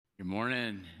Good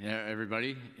morning,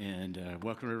 everybody, and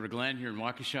welcome to River Glen here in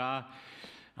Waukesha,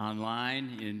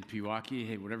 online in Pewaukee.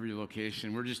 Hey, whatever your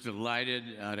location, we're just delighted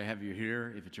to have you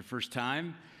here. If it's your first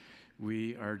time,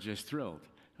 we are just thrilled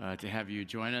to have you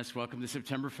join us. Welcome to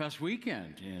Septemberfest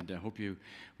weekend, and I hope you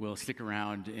will stick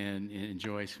around and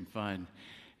enjoy some fun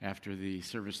after the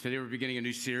service. Today we're beginning a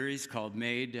new series called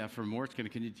Made for More. It's going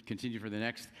to continue for the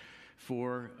next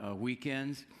 4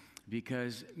 weekends.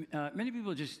 Because many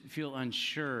people just feel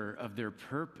unsure of their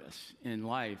purpose in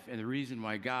life and the reason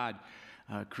why God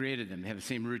created them. They have the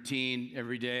same routine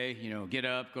every day, get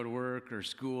up, go to work or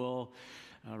school,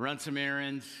 run some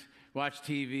errands, watch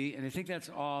TV, and they think that's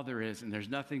all there is, and there's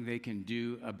nothing they can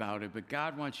do about it. But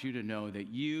God wants you to know that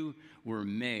you were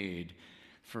made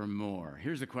for more.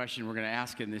 Here's the question we're going to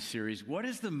ask in this series. What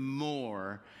is the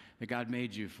more that God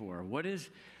made you for? What is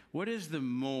the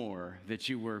more that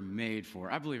you were made for?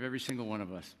 I believe every single one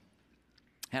of us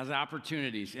has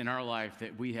opportunities in our life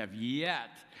that we have yet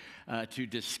to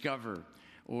discover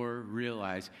or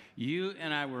realize. You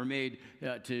and I were made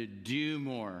to do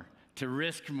more, to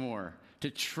risk more, to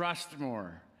trust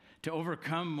more, to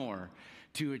overcome more,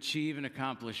 to achieve and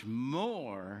accomplish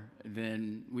more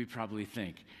than we probably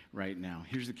think right now.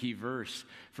 Here's the key verse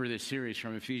for this series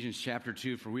from Ephesians chapter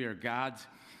 2. For we are God's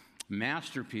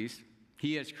masterpiece.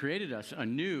 He has created us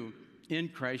anew in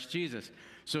Christ Jesus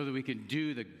so that we can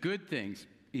do the good things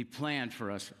He planned for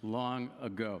us long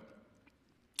ago.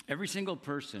 Every single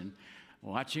person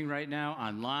watching right now,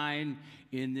 online,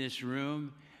 in this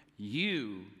room,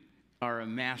 you are a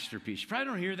masterpiece. You probably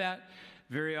don't hear that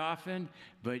very often,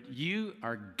 but you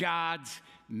are God's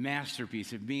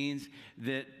masterpiece. It means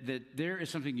that there is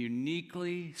something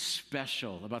uniquely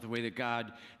special about the way that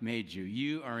God made you.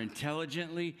 You are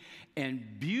intelligently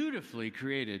and beautifully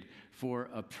created for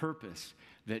a purpose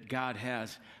that God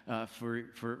has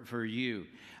for you.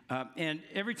 And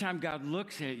every time God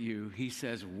looks at you, He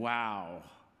says, wow,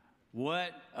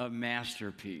 what a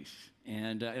masterpiece.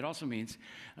 And it also means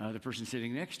the person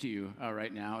sitting next to you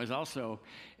right now is also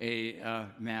a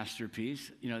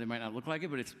masterpiece. They might not look like it,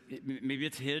 but maybe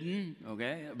it's hidden,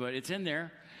 okay? But it's in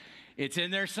there. It's in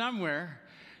there somewhere.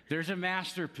 There's a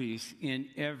masterpiece in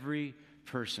every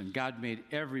person. God made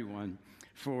everyone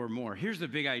for more. Here's the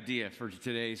big idea for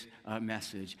today's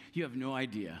message. You have no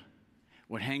idea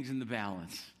what hangs in the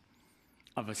balance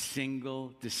of a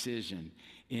single decision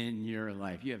in your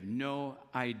life. You have no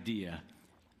idea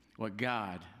what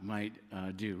God might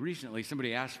do. Recently,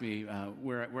 somebody asked me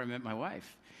where I met my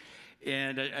wife.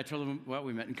 And I told them, well,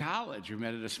 we met in college. We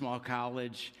met at a small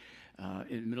college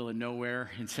in the middle of nowhere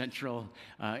in central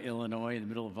Illinois, in the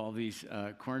middle of all these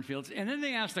cornfields. And then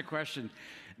they asked a question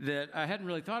that I hadn't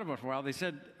really thought about for a while. They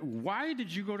said, why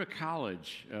did you go to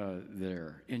college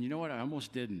there? And you know what? I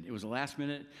almost didn't. It was a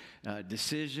last-minute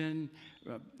decision.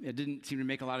 It didn't seem to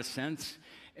make a lot of sense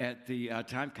at the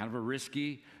time, kind of a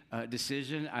risky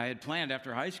decision. I had planned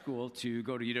after high school to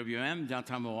go to UWM,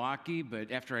 downtown Milwaukee,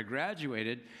 but after I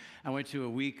graduated, I went to a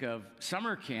week of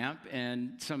summer camp,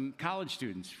 and some college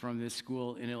students from this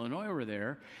school in Illinois were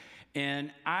there,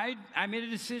 and I made a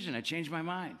decision. I changed my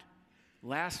mind.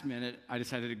 Last minute, I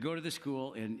decided to go to the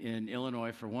school in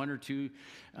Illinois for 1 or 2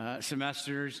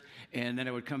 semesters, and then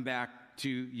I would come back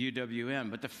to UWM.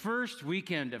 But the first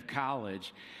weekend of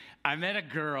college, I met a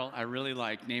girl I really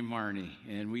liked named Marnie,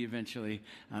 and we eventually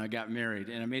got married.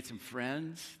 And I made some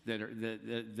friends that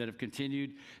have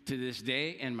continued to this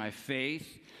day, and my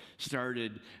faith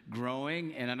started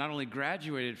growing. And I not only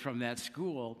graduated from that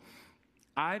school,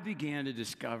 I began to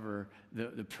discover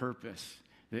the purpose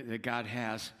that God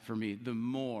has for me, the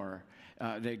more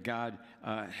that God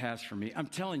has for me. I'm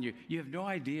telling you, you have no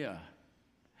idea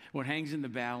what hangs in the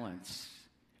balance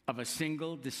of a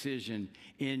single decision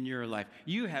in your life.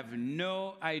 You have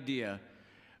no idea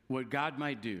what God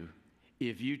might do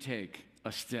if you take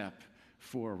a step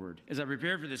forward. As I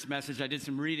prepared for this message, I did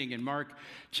some reading in Mark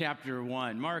chapter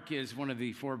 1. Mark is one of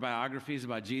the 4 biographies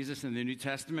about Jesus in the New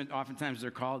Testament. Oftentimes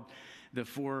they're called the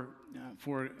four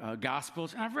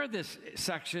Gospels. And I've read this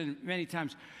section many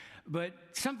times, but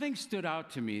something stood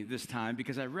out to me this time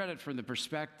because I read it from the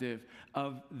perspective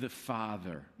of the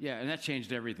Father. Yeah, and that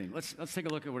changed everything. Let's take a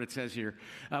look at what it says here.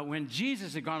 When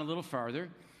Jesus had gone a little farther,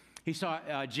 He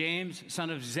saw James, son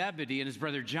of Zebedee, and his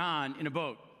brother John in a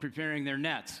boat preparing their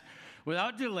nets.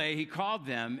 Without delay, He called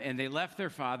them, and they left their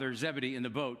father Zebedee in the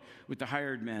boat with the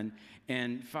hired men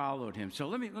and followed Him. So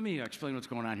let me explain what's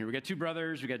going on here. We got 2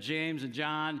 brothers. We got James and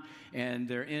John, and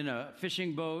they're in a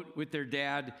fishing boat with their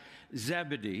dad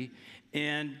Zebedee.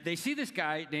 And they see this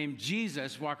guy named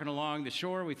Jesus walking along the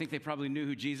shore. We think they probably knew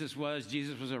who Jesus was.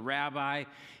 Jesus was a rabbi.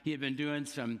 He had been doing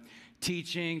some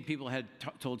teaching. People had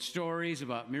told stories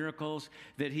about miracles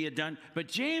that he had done. But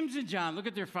James and John look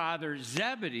at their father,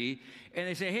 Zebedee, and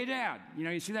they say, hey, Dad,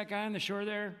 you see that guy on the shore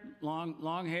there?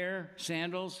 Long hair,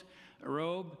 sandals, a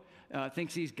robe,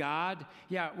 thinks he's God.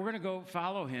 Yeah, we're going to go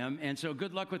follow him, and so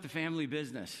good luck with the family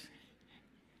business.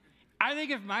 I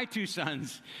think if my two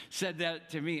sons said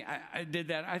that to me, I did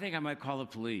that, I think I might call the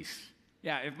police.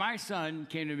 Yeah, if my son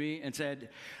came to me and said,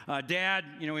 Dad,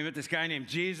 we met this guy named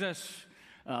Jesus,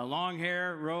 long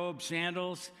hair, robe,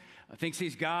 sandals, thinks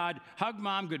he's God, hug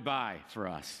Mom goodbye for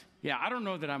us. Yeah, I don't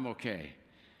know that I'm okay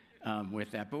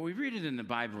with that, but we read it in the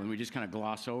Bible and we just kind of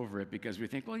gloss over it because we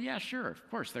think, well, yeah, sure, of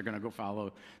course they're going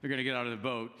to they're going to get out of the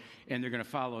boat and they're going to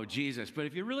follow Jesus. But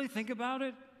if you really think about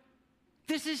it,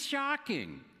 this is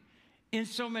shocking in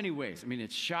so many ways.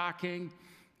 It's shocking.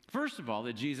 First of all,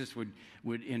 that Jesus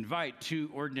would invite two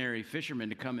ordinary fishermen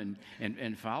to come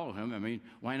and follow him.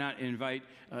 Why not invite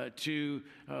two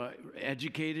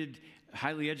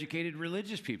highly educated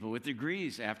religious people with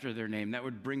degrees after their name? That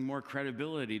would bring more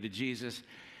credibility to Jesus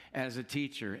as a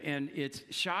teacher. And it's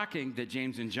shocking that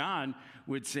James and John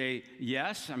would say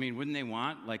yes. Wouldn't they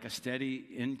want like a steady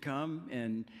income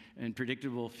and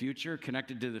predictable future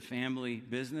connected to the family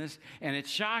business? And it's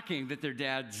shocking that their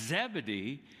dad,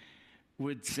 Zebedee,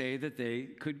 would say that they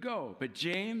could go. But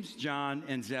James, John,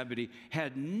 and Zebedee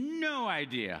had no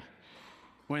idea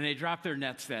when they dropped their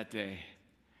nets that day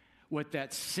what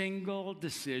that single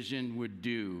decision would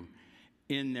do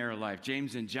in their life.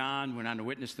 James and John went on to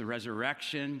witness the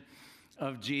resurrection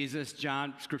of Jesus.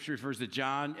 Scripture refers to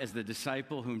John as the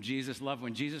disciple whom Jesus loved.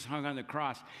 When Jesus hung on the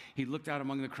cross, he looked out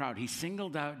among the crowd. He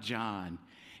singled out John,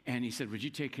 and he said, would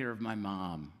you take care of my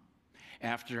mom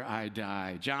after I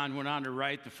die? John went on to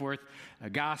write the fourth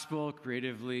gospel,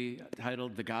 creatively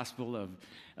titled the Gospel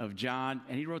of John,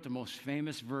 and he wrote the most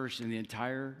famous verse in the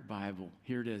entire Bible.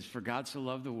 Here it is: for God so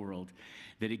loved the world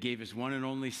that he gave his one and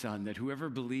only Son, that whoever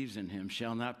believes in him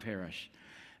shall not perish,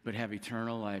 but have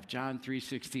eternal life. John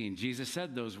 3:16. Jesus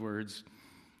said those words,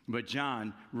 but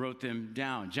John wrote them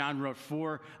down. John wrote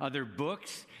 4 other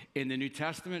books in the New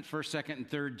Testament, 1st, 2nd, and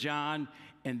 3rd John,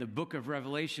 and the book of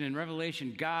Revelation. In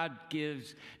Revelation, God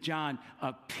gives John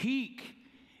a peek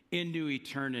into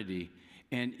eternity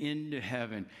and into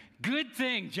heaven. Good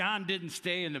thing John didn't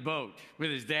stay in the boat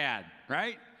with his dad,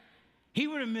 right? He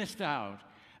would have missed out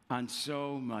on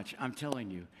so much. I'm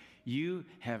telling you, you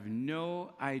have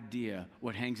no idea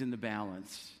what hangs in the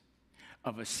balance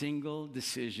of a single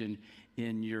decision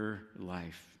in your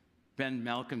life. Ben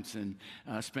Malcolmson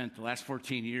spent the last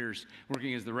 14 years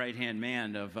working as the right-hand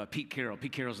man of Pete Carroll.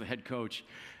 Pete Carroll's the head coach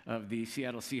of the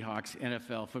Seattle Seahawks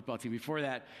NFL football team. Before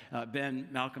that, Ben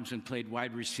Malcolmson played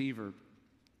wide receiver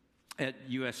at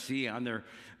USC on their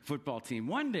football team.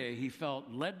 One day, he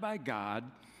felt led by God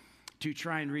to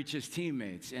try and reach his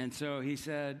teammates. And so he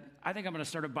said, I think I'm going to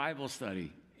start a Bible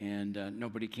study. And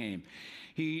nobody came.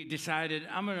 He decided,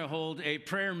 I'm going to hold a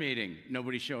prayer meeting.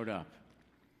 Nobody showed up.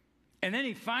 And then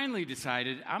he finally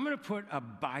decided, I'm going to put a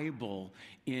Bible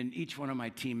in each one of my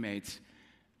teammates'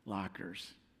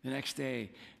 lockers. The next day,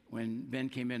 when Ben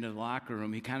came into the locker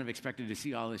room, he kind of expected to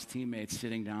see all his teammates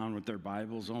sitting down with their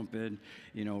Bibles open,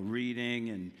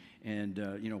 reading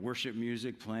and worship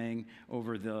music playing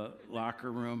over the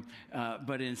locker room.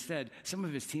 But instead, some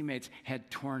of his teammates had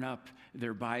torn up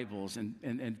their Bibles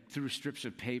and threw strips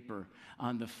of paper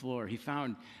on the floor. He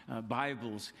found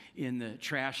Bibles in the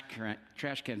trash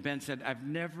can. Ben said, I've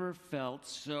never felt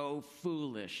so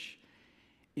foolish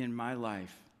in my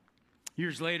life.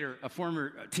 Years later, a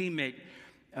former teammate,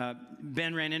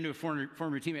 Ben ran into a former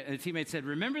teammate, and the teammate said,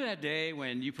 remember that day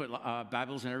when you put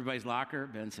Bibles in everybody's locker?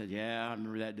 Ben said, yeah, I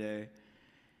remember that day.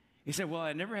 He said, well,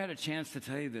 I never had a chance to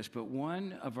tell you this, but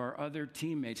one of our other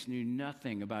teammates knew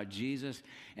nothing about Jesus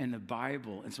and the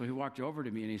Bible. And so he walked over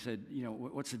to me and he said,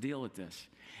 what's the deal with this?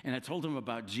 And I told him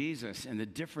about Jesus and the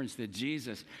difference that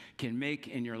Jesus can make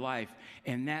in your life.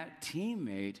 And that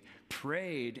teammate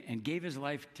prayed and gave his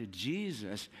life to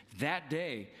Jesus that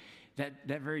day, that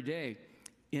very day,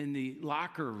 in the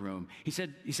locker room. He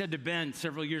said to Ben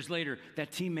several years later,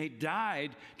 that teammate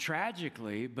died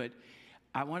tragically, but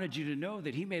I wanted you to know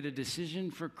that he made a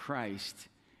decision for Christ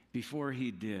before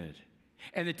he did.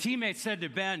 And the teammate said to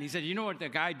Ben, he said, you know what the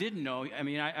guy didn't know?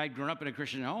 I'd grown up in a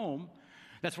Christian home.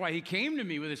 That's why he came to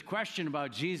me with this question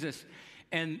about Jesus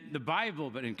and the Bible.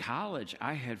 But in college,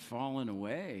 I had fallen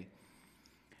away.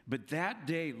 But that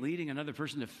day, leading another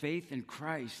person to faith in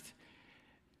Christ,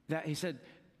 he said,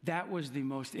 that was the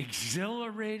most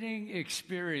exhilarating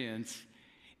experience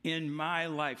in my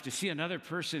life, to see another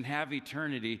person have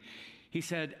eternity. He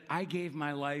said, I gave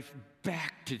my life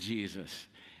back to Jesus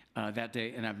that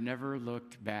day, and I've never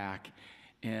looked back.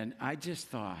 And I just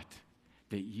thought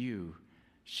that you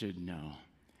should know.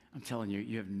 I'm telling you,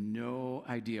 you have no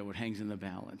idea what hangs in the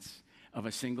balance of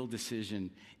a single decision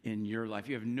in your life.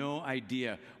 You have no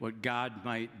idea what God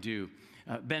might do.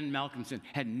 Ben Malcolmson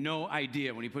had no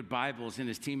idea when he put Bibles in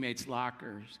his teammates'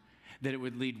 lockers that it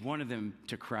would lead one of them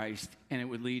to Christ and it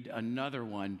would lead another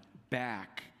one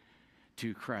back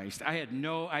to Christ. I had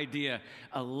no idea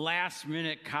a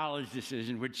last-minute college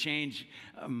decision would change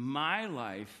my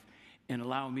life and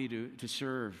allow me to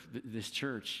serve this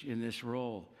church in this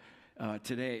role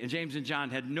today. And James and John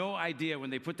had no idea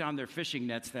when they put down their fishing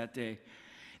nets that day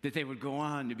that they would go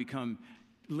on to become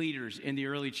leaders in the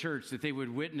early church, that they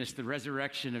would witness the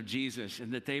resurrection of Jesus,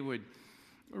 and that they would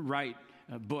write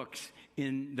books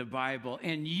in the Bible.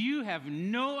 And you have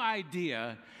no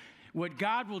idea what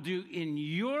God will do in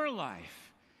your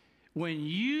life when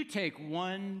you take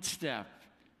one step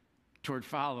toward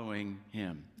following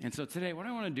him. And so today, what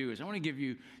I want to do is I want to give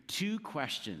you two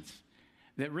questions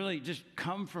that really just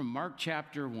come from Mark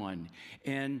chapter 1.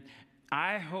 And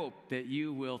I hope that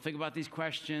you will think about these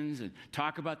questions and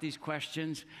talk about these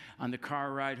questions on the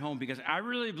car ride home, because I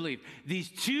really believe these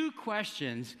two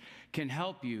questions can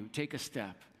help you take a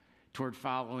step toward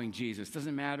following Jesus.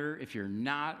 Doesn't matter if you're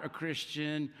not a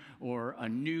Christian or a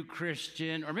new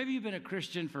Christian, or maybe you've been a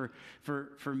Christian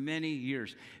for many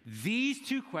years. These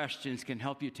two questions can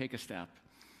help you take a step.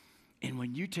 And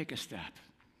when you take a step,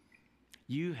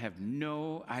 you have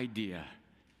no idea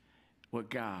what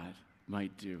God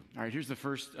might do. All right, here's the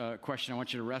first question I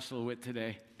want you to wrestle with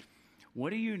today. What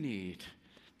do you need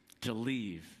to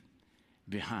leave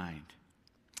behind?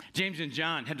 James and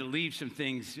John had to leave some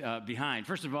things behind.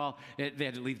 First of all, they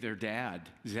had to leave their dad,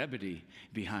 Zebedee,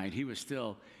 behind. He was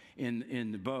still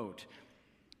in the boat.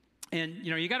 And,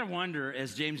 you know, you got to wonder,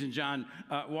 as James and John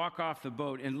walk off the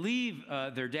boat and leave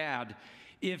their dad,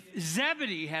 if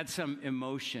Zebedee had some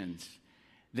emotions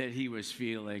that he was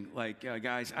feeling. Like,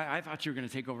 guys, I thought you were going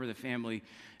to take over the family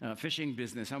fishing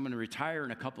business. I'm going to retire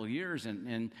in a couple of years,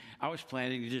 and I was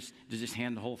planning to just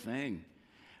hand the whole thing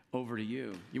over to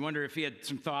you. You wonder if he had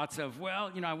some thoughts of, well,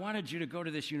 you know, I wanted you to go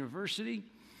to this university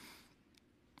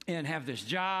and have this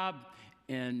job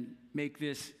and make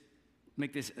this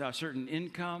certain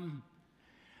income,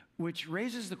 which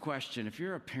raises the question, if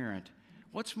you're a parent,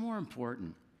 what's more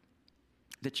important?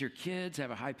 That your kids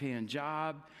have a high-paying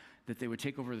job, that they would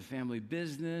take over the family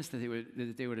business, that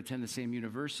they would attend the same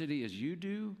university as you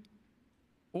do,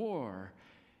 or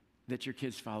that your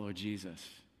kids follow Jesus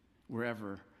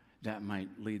wherever that might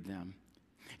lead them.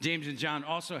 James and John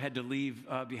also had to leave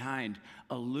behind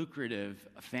a lucrative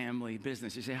family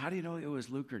business. You say, how do you know it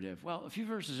was lucrative? Well, a few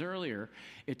verses earlier,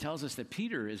 it tells us that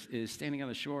Peter is standing on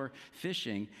the shore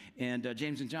fishing, and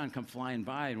James and John come flying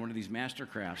by in one of these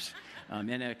Mastercrafts,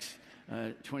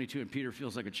 NX22, and Peter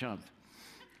feels like a chump.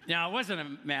 Now, it wasn't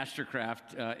a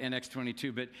Mastercraft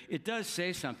NX22, but it does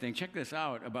say something. Check this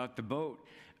out about the boat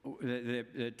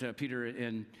that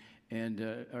Peter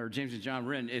or James and John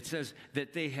were in. It says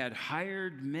that they had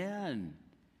hired men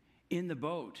in the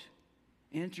boat.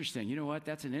 Interesting. You know what?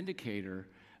 That's an indicator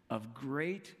of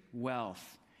great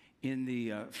wealth in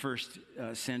the first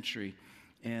century.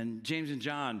 And James and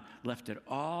John left it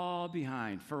all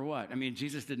behind. For what? I mean,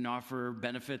 Jesus didn't offer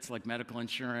benefits like medical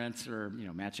insurance or, you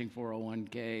know, matching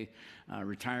 401k,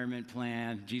 retirement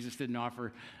plan. Jesus didn't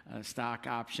offer stock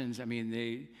options. I mean,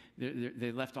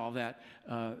 they left all that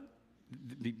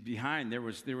behind. There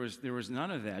was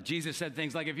none of that. Jesus said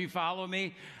things like, if you follow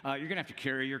me, you're going to have to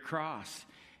carry your cross.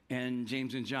 And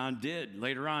James and John did.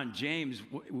 Later on, James,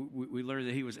 we learned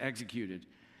that he was executed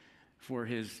for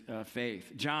his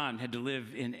faith. John had to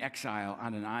live in exile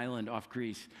on an island off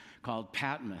Greece called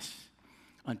Patmos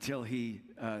until he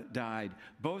died.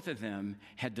 Both of them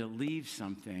had to leave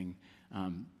something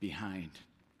behind.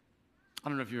 I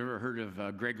don't know if you've ever heard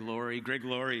of Greg Laurie. Greg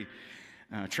Laurie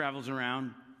travels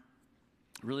around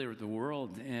really the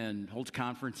world and holds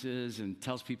conferences and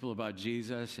tells people about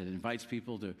Jesus and invites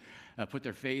people to put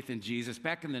their faith in Jesus.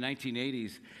 Back in the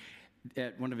 1980s,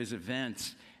 at one of his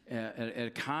events, at a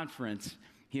conference,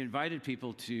 he invited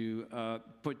people to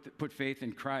put faith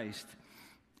in Christ,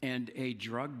 and a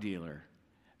drug dealer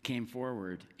came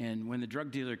forward. And when the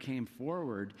drug dealer came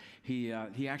forward, he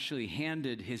actually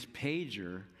handed his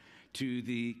pager to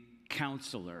the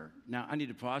counselor. Now, I need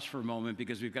to pause for a moment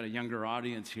because we've got a younger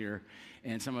audience here,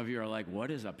 and some of you are like,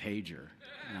 what is a pager?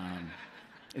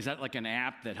 Is that like an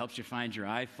app that helps you find your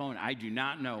iPhone? I do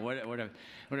not know what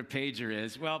a pager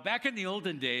is. Well, back in the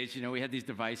olden days, you know, we had these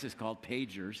devices called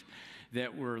pagers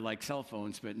that were like cell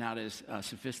phones, but not as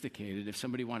sophisticated. If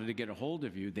somebody wanted to get a hold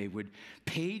of you, they would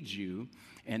page you,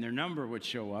 and their number would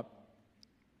show up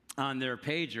on their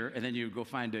pager, and then you would go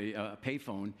find a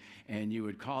payphone, and you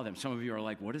would call them. Some of you are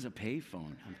like, what is a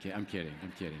payphone? I'm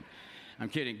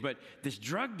kidding. But this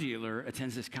drug dealer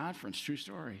attends this conference, true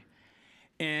story.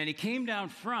 And he came down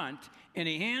front, and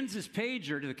he hands his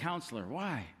pager to the counselor.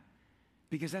 Why?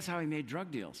 Because that's how he made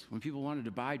drug deals. When people wanted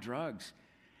to buy drugs,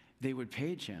 they would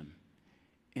page him.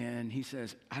 And he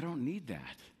says, I don't need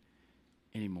that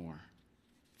anymore.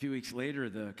 A few weeks later,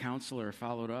 the counselor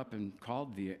followed up and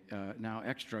called the now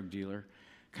ex-drug dealer,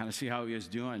 kind of see how he was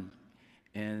doing.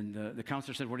 And the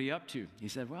counselor said, what are you up to? He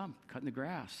said, well, I'm cutting the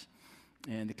grass.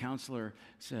 And the counselor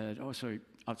said, oh, so you're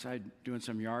outside doing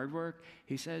some yard work?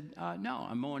 He said, no,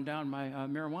 I'm mowing down my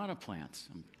marijuana plants.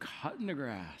 I'm cutting the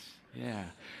grass. Yeah,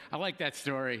 I like that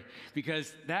story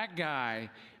because that guy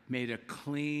made a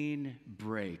clean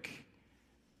break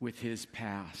with his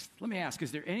past. Let me ask,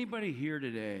 is there anybody here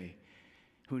today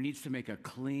who needs to make a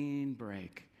clean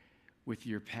break with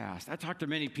your past? I talk to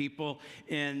many people,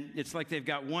 and it's like they've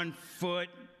got one foot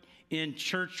in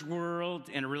church world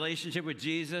and a relationship with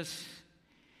Jesus,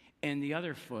 and the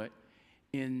other foot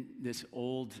in this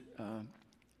old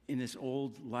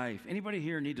life. Anybody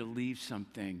here need to leave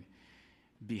something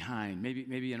behind?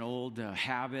 Maybe an old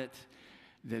habit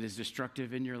that is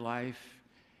destructive in your life.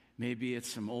 Maybe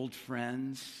it's some old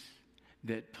friends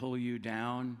that pull you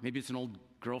down. Maybe it's an old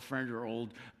girlfriend or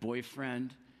old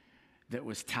boyfriend that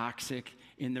was toxic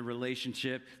in the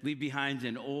relationship. Leave behind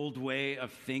an old way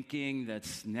of thinking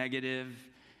that's negative,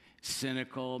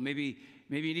 cynical. Maybe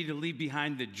you need to leave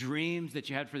behind the dreams that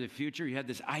you had for the future. You had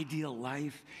this ideal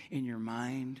life in your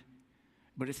mind,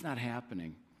 but it's not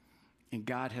happening. And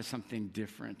God has something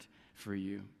different for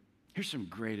you. Here's some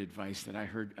great advice that I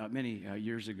heard many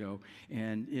years ago,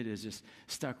 and it has just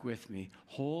stuck with me.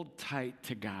 Hold tight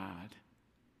to God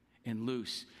and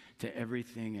loose to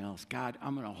everything else. God,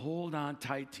 I'm going to hold on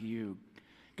tight to you.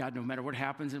 God, no matter what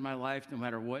happens in my life, no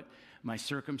matter what my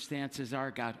circumstances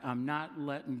are, God, I'm not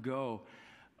letting go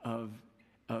of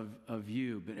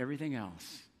you, but everything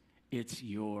else, it's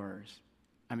yours.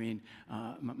 I mean,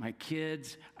 my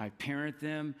kids, I parent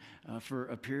them for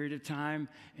a period of time,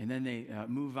 and then they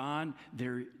move on.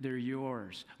 They're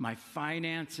yours. My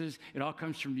finances, it all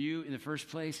comes from you in the first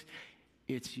place.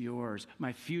 It's yours.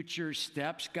 My future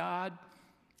steps, God,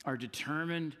 are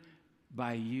determined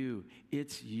by you.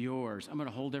 It's yours. I'm going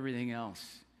to hold everything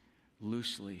else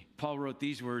loosely. Paul wrote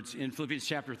these words in Philippians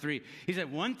chapter 3. He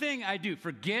said, one thing I do,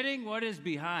 forgetting what is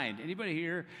behind. Anybody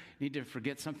here need to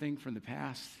forget something from the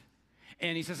past?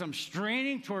 And he says, I'm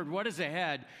straining toward what is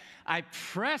ahead. I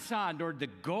press on toward the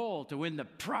goal to win the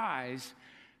prize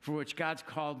for which God's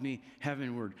called me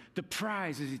heavenward. The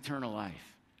prize is eternal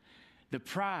life. The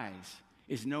prize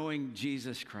is knowing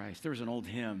Jesus Christ. There's an old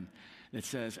hymn that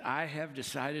says, I have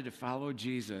decided to follow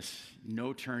Jesus,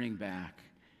 no turning back.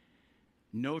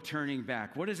 No turning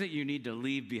back. What is it you need to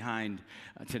leave behind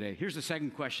today? Here's the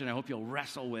second question I hope you'll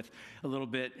wrestle with a little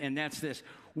bit, and that's this.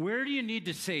 Where do you need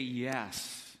to say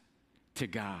yes to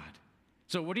God?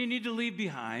 So what do you need to leave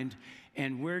behind,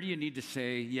 and where do you need to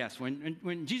say yes?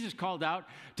 When Jesus called out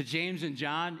to James and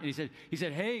John, and he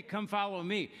said, hey, come follow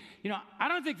me. You know, I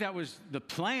don't think that was the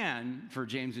plan for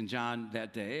James and John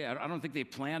that day. I don't think they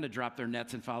planned to drop their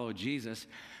nets and follow Jesus,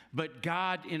 but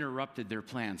God interrupted their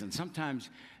plans. And sometimes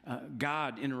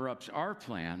God interrupts our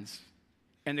plans,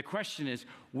 and the question is,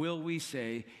 will we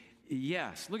say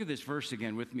yes? Look at this verse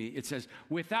again with me. It says,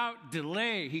 without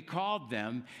delay, he called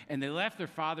them, and they left their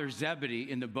father Zebedee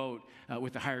in the boat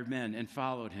with the hired men and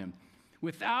followed him.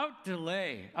 Without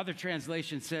delay. Other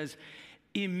translation says,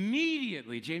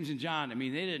 immediately, James and John, I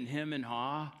mean, they didn't hem and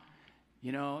haw.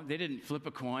 You know, they didn't flip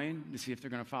a coin to see if they're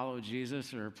going to follow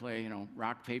Jesus or play,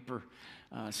 rock, paper,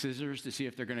 scissors to see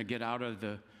if they're going to get out of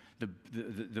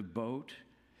the boat.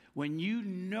 When you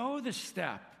know the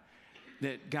step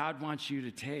that God wants you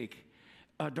to take,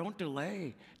 don't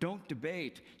delay, don't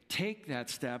debate. Take that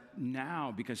step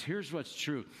now, because here's what's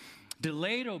true.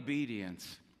 Delayed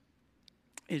obedience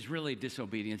is really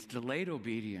disobedience. Delayed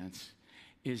obedience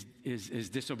is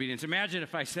disobedience. Imagine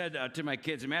if I said to my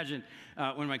kids,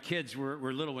 when my kids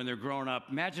were little, when they're growing up,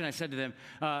 imagine I said to them,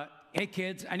 hey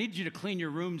kids, I need you to clean your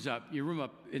room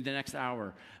up in the next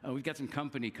hour. We've got some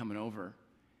company coming over.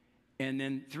 And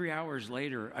then 3 hours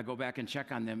later, I go back and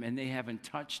check on them, and they haven't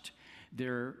touched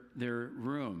their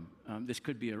room. This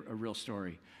could be a real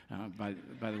story, by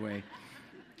the way.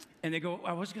 And they go,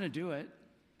 I was going to do it.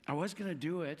 I was going to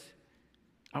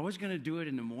do it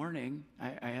in the morning.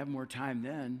 I have more time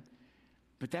then.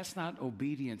 But that's not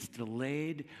obedience.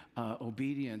 Delayed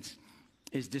obedience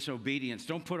is disobedience.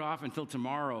 Don't put off until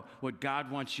tomorrow what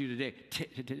God wants you today.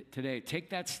 Today,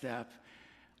 take that step.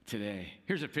 today.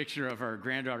 Here's a picture of our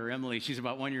granddaughter, Emily. She's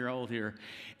about 1 year old here.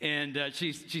 And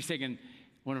she's taking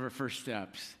one of her first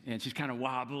steps. And she's kind of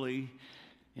wobbly.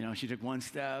 You know, she took 1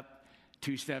 step,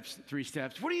 2 steps, 3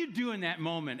 steps. What do you do in that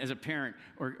moment as a parent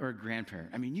or a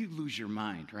grandparent? I mean, you lose your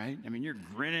mind, right? I mean, you're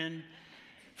grinning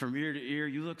from ear to ear.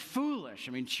 You look foolish.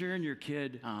 I mean, cheering your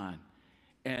kid on.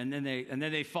 And then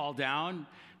they fall down,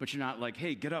 but you're not like,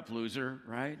 hey, get up, loser,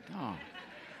 right? Oh.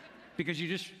 Because you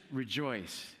just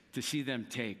rejoice to see them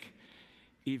take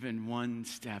even 1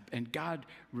 step. And God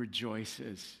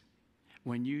rejoices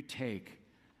when you take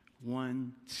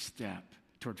 1 step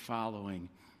toward following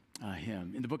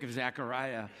him. In the book of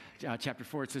Zechariah, chapter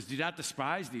 4, it says, do not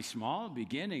despise these small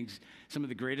beginnings. Some of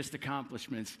the greatest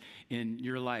accomplishments in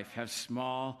your life have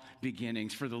small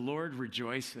beginnings, for the Lord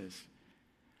rejoices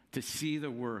to see the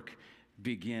work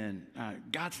begin.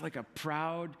 God's like a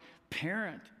proud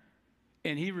parent,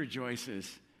 and he rejoices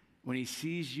when he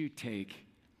sees you take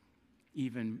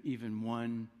even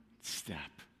 1 step.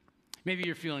 Maybe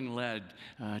you're feeling led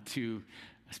to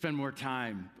spend more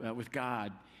time with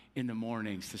God in the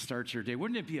mornings to start your day.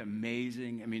 Wouldn't it be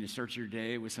amazing, to start your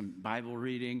day with some Bible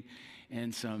reading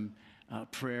and some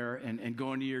prayer and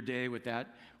go into your day with that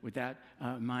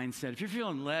mindset? If you're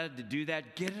feeling led to do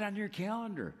that, get it on your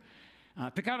calendar.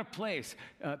 Pick out a place,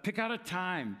 pick out a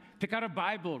time, pick out a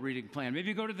Bible reading plan.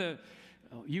 Maybe go to the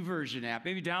YouVersion app,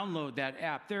 maybe download that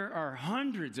app. There are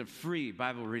hundreds of free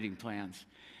Bible reading plans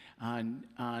on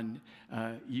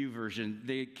YouVersion.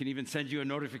 They can even send you a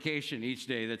notification each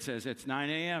day that says, it's 9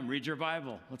 a.m., read your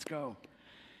Bible, let's go.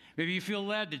 Maybe you feel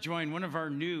led to join one of our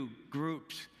new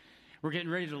groups. We're getting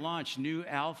ready to launch new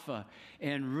Alpha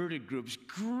and Rooted groups.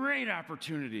 Great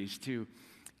opportunities to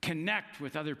connect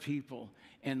with other people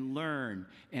and learn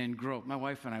and grow. My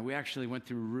wife and I, we actually went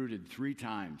through Rooted 3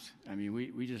 times.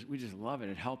 We just love it.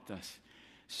 It helped us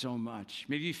so much.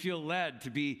 Maybe you feel led to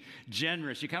be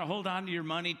generous. You kind of hold on to your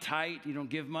money tight. You don't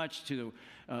give much to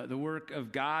the work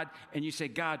of God. And you say,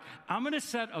 God, I'm going to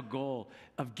set a goal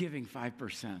of giving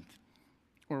 5%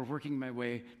 or working my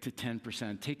way to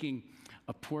 10%, taking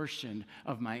a portion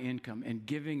of my income and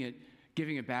giving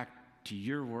it back to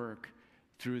your work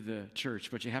through the church,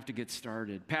 but you have to get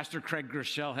started. Pastor Craig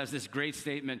Groeschel has this great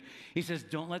statement. He says,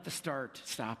 don't let the start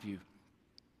stop you.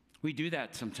 We do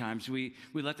that sometimes. We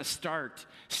let the start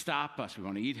stop us. We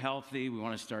want to eat healthy. We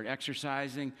want to start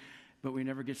exercising, but we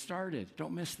never get started.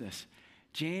 Don't miss this.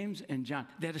 James and John,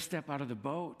 they had to step out of the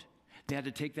boat. They had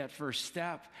to take that first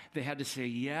step. They had to say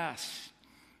yes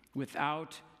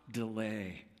without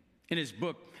delay. In his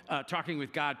book, Talking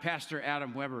with God, Pastor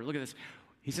Adam Weber, look at this.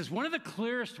 He says, one of the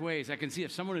clearest ways I can see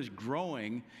if someone is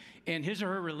growing in his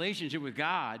or her relationship with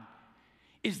God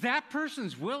is that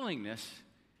person's willingness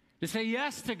to say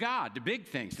yes to God, to big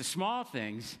things, to small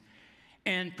things,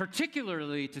 and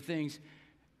particularly to things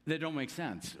that don't make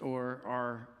sense or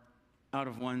are out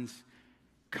of one's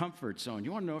comfort zone.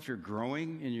 You want to know if you're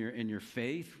growing in your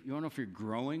faith? You want to know if you're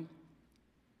growing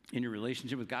in your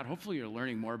relationship with God? Hopefully you're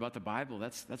learning more about the Bible.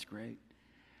 That's great.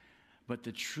 But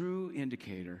the true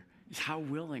indicator is how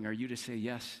willing are you to say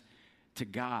yes to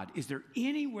God? Is there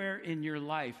anywhere in your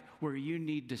life where you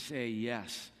need to say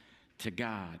yes to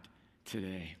God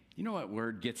today? You know what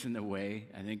word gets in the way?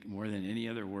 I think more than any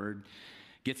other word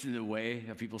gets in the way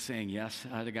of people saying yes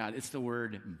to God. It's the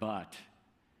word but.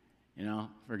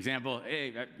 For example,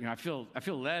 hey, I feel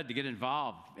led to get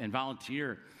involved and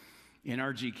volunteer in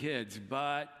RG Kids,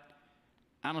 but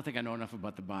I don't think I know enough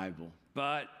about the Bible.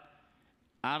 But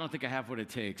I don't think I have what it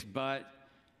takes. But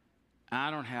I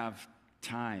don't have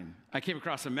time. I came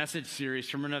across a message series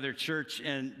from another church,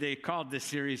 and they called this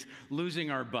series Losing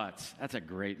Our Butts. That's a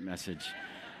great message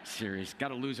series. Got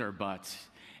to lose our butts.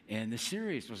 And the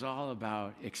series was all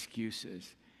about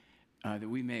excuses that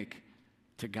we make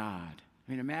to God.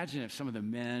 Imagine if some of the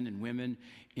men and women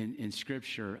in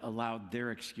Scripture allowed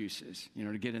their excuses,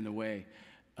 to get in the way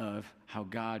of how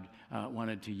God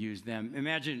wanted to use them.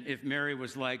 Imagine if Mary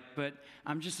was like, but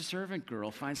I'm just a servant girl.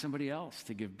 Find somebody else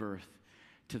to give birth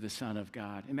to the Son of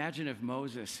God. Imagine if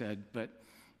Moses said, but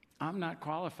I'm not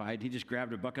qualified. He just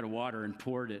grabbed a bucket of water and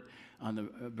poured it on the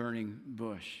burning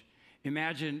bush.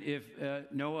 Imagine if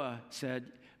Noah said,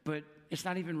 but it's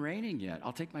not even raining yet.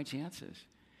 I'll take my chances.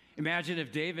 Imagine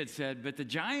if David said, but the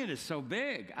giant is so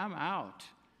big, I'm out.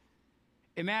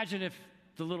 Imagine if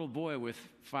the little boy with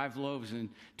 5 loaves and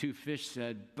 2 fish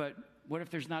said, but what if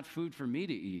there's not food for me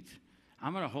to eat?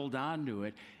 I'm going to hold on to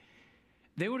it.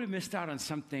 They would have missed out on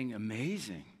something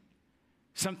amazing,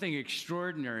 something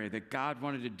extraordinary that God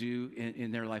wanted to do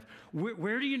in their life.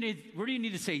 Where do you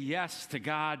need to say yes to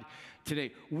God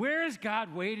today? Where is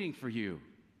God waiting for you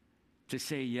to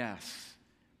say yes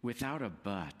without a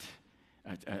but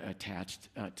attached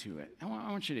to it. I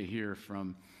want you to hear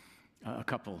from a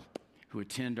couple who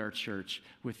attend our church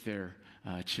with their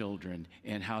children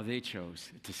and how they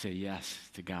chose to say yes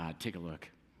to God. Take a look.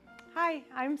 Hi,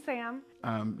 I'm Sam.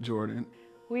 I'm Jordan.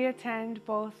 We attend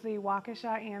both the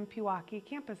Waukesha and Pewaukee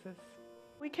campuses.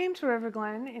 We came to River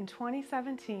Glen in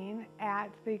 2017 at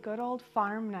the good old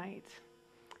farm night.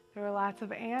 There were lots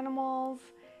of animals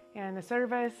and a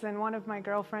service, and one of my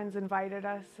girlfriends invited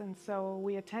us, and so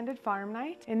we attended farm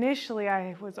night. Initially,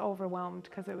 I was overwhelmed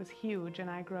because it was huge, and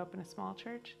I grew up in a small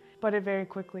church, but it very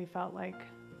quickly felt like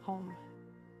home.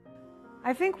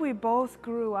 I think we both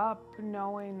grew up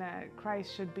knowing that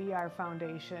Christ should be our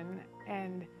foundation,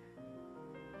 and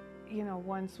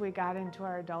once we got into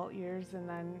our adult years and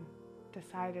then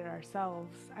decided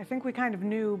ourselves, I think we kind of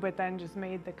knew, but then just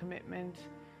made the commitment.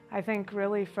 I think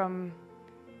really from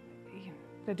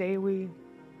the day we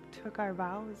took our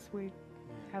vows, we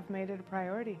have made it a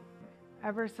priority.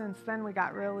 Ever since then, we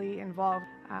got really involved.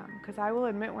 Because I will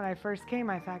admit, when I first came,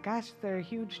 I thought, gosh, they're a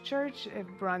huge church. It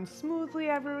runs smoothly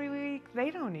every week. They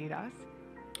don't need us.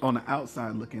 On the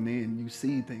outside looking in, you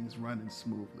see things running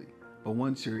smoothly. But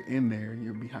once you're in there,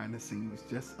 you're behind the scenes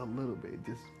just a little bit.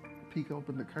 Just peek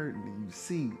open the curtain and you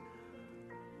see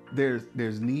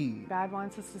there's need. God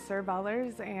wants us to serve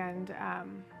others, and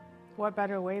what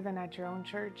better way than at your own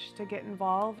church to get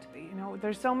involved?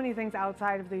 There's so many things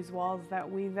outside of these walls that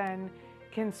we then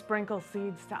can sprinkle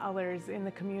seeds to others in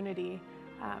the community.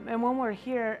 And when we're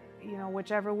here,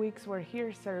 whichever weeks we're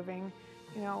here serving,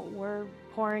 we're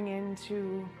pouring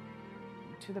into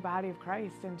the body of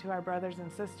Christ and to our brothers and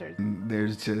sisters.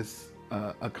 There's just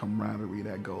a camaraderie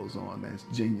that goes on that's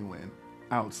genuine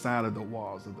outside of the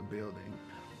walls of the building.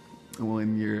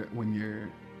 When you're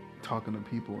talking to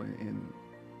people and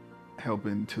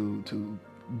helping to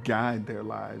guide their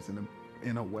lives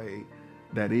in a way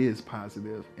that is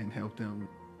positive and help them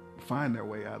find their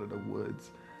way out of the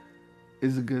woods,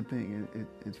 is a good thing.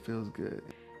 It feels good.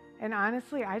 And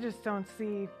honestly, I just don't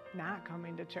see not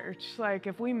coming to church. Like,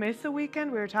 if we miss a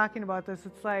weekend, we were talking about this,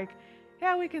 it's like,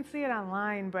 yeah, we can see it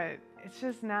online, but it's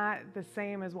just not the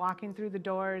same as walking through the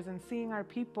doors and seeing our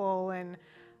people and,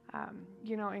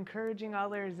 encouraging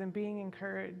others and being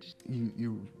encouraged.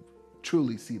 You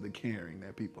truly see the caring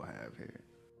that people have here.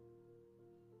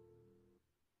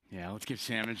 Yeah, let's give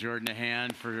Sam and Jordan a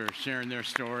hand for sharing their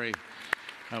story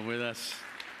with us.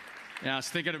 Yeah, I was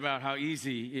thinking about how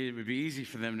easy it would be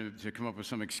for them to come up with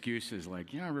some excuses like,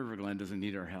 River Glen doesn't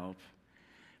need our help.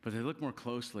 But they looked more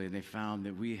closely and they found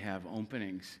that we have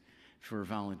openings for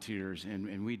volunteers,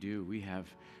 and we do. We have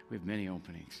many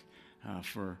openings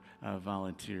for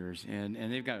volunteers, and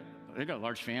they've got a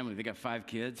large family. They got 5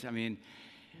 kids. I mean,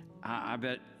 I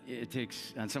bet it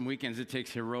takes, on some weekends, it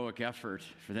takes heroic effort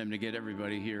for them to get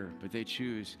everybody here, but they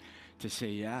choose to say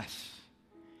yes.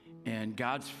 And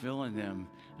God's filling them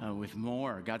with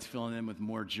more. God's filling them with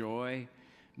more joy,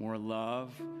 more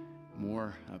love,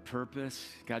 more purpose.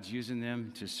 God's using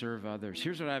them to serve others.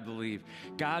 Here's what I believe.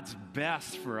 God's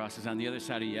best for us is on the other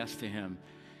side of yes to Him.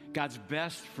 God's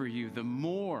best for you, the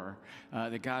more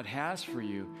that God has for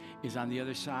you, is on the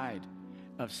other side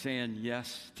of saying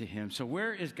yes to Him. So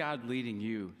where is God leading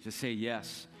you to say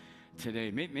yes today?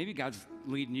 Maybe God's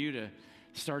leading you to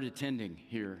start attending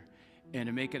here and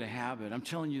to make it a habit. I'm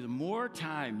telling you, the more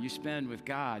time you spend with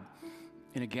God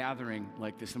in a gathering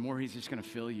like this, the more He's just going to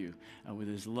fill you with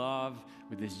His love,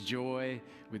 with His joy,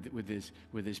 with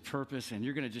His purpose, and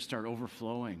you're going to just start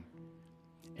overflowing,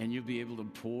 and you'll be able to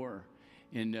pour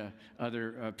into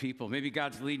other people. Maybe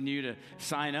God's leading you to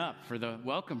sign up for the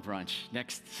welcome brunch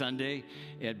next Sunday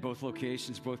at both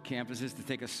locations, both campuses, to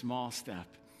take a small step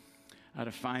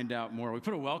to find out more. We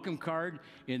put a welcome card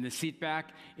in the seat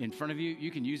back in front of you. You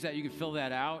can use that. You can fill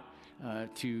that out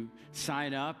to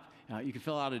sign up. You can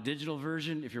fill out a digital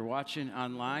version if you're watching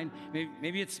online.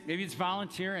 Maybe it's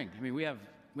volunteering. I mean, we have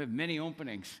many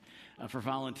openings for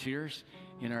volunteers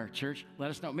in our church.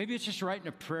 Let us know. Maybe it's just writing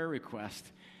a prayer request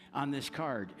on this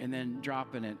card and then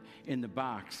dropping it in the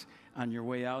box on your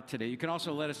way out today. You can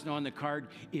also let us know on the card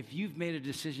if you've made a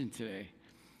decision today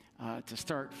to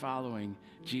start following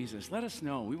Jesus. Let us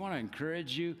know. We want to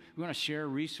encourage you. We want to share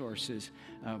resources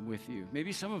with you.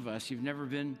 Maybe some of us, you've never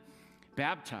been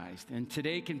baptized, and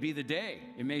today can be the day.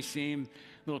 It may seem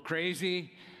a little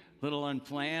crazy, a little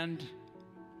unplanned,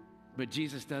 but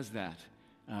Jesus does that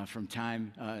from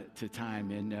time to time.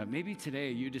 And maybe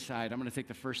today you decide, I'm going to take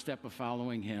the first step of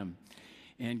following Him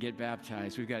and get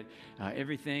baptized. We've got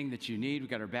everything that you need.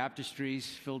 We've got our baptistries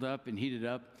filled up and heated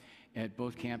up at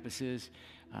both campuses.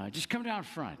 Just come down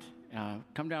front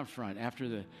come down front after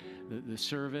the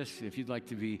service if you'd like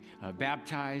to be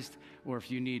baptized or if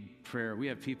you need prayer. We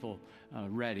have people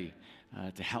ready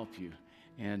to help you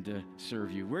and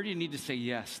serve you. Where do you need to say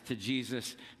yes to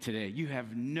Jesus today? You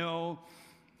have no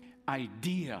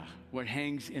idea what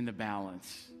hangs in the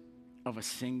balance of a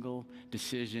single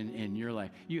decision in your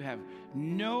life. You have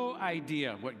no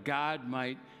idea what God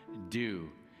might do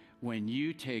when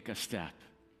you take a step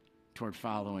toward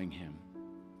following him.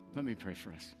 Let me pray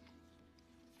for us.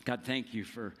 God, thank you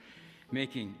for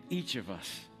making each of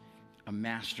us a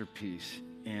masterpiece.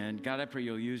 And God, I pray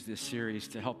you'll use this series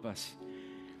to help us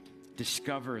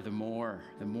discover the more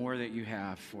that you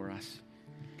have for us.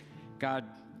 God,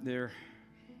 there's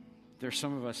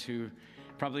some of us who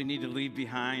probably need to leave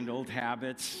behind old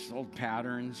habits, old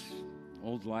patterns,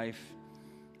 old life.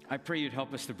 I pray you'd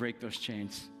help us to break those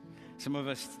chains. Some of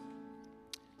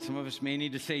us may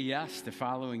need to say yes to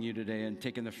following you today and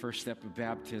taking the first step of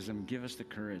baptism. Give us the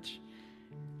courage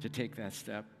to take that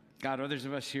step. God, others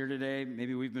of us here today,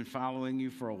 maybe we've been following you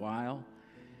for a while,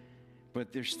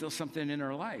 but there's still something in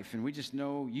our life, and we just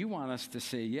know you want us to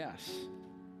say yes.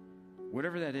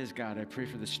 Whatever that is, God, I pray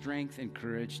for the strength and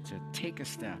courage to take a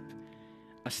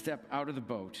step out of the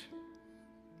boat,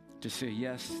 to say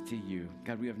yes to you.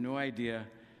 God, we have no idea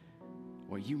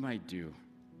what you might do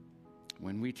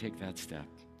when we take that step.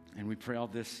 And we pray all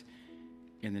this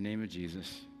in the name of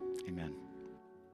Jesus. Amen.